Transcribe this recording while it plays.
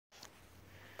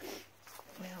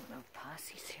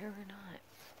he's here or not.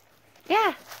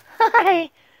 Yeah. Hi.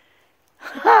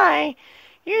 Hi.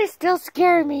 You still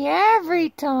scare me every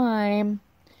time.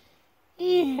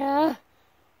 Yeah.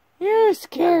 You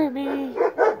scare me.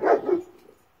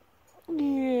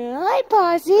 Yeah. Hi,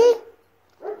 Possum.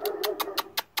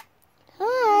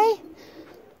 Hi.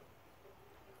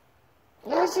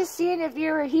 I was just seeing if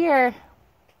you were here.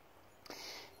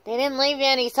 They didn't leave you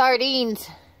any sardines.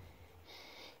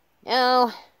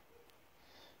 No.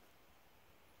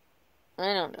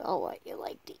 I don't know what you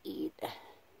like to eat.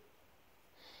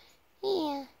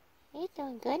 Yeah, you're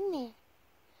doing good in there.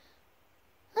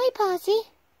 Hi, Possum.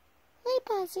 Hi,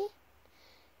 Possum.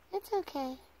 It's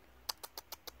okay.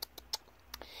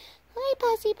 Hi,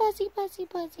 Possum, Possum, Possum,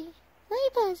 Possum. Hi,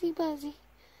 Possum, Possum.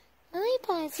 Hi,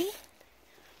 Possum.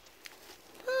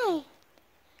 Hi.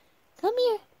 Come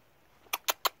here.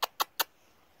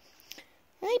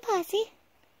 Hi, Possum.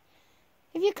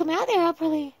 If you come out there, I'll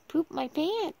probably poop my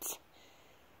pants.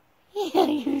 Yeah,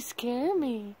 you scare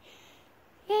me.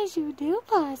 Yes, you do,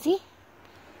 Possum.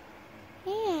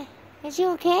 Yeah. Is you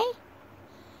okay?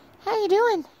 How you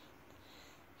doing?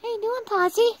 How you doing,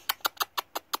 Possum?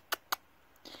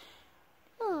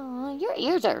 Oh, your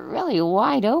ears are really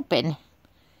wide open.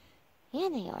 Yeah,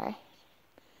 they are.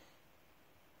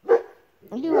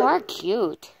 You are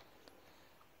cute.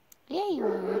 Yeah, you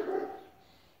are.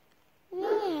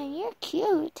 Yeah, you're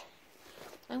cute.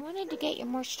 I wanted to get you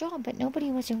more straw, but nobody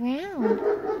was around.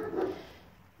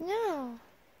 No.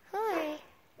 Hi.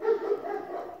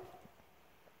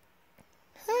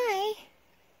 Hi.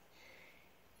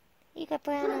 You got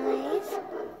brown eyes?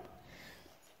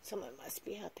 Someone must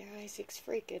be out there. Isaac's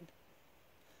freaking.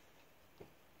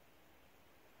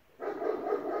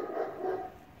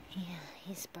 Yeah,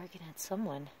 he's barking at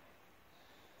someone.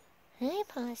 Hi,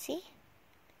 Possum.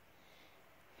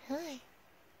 Hi.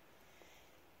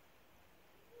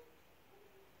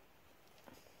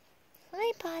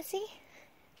 Hi, Possum.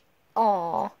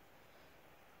 Aw.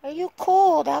 Are you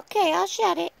cold? Okay, I'll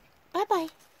shut it. Bye-bye.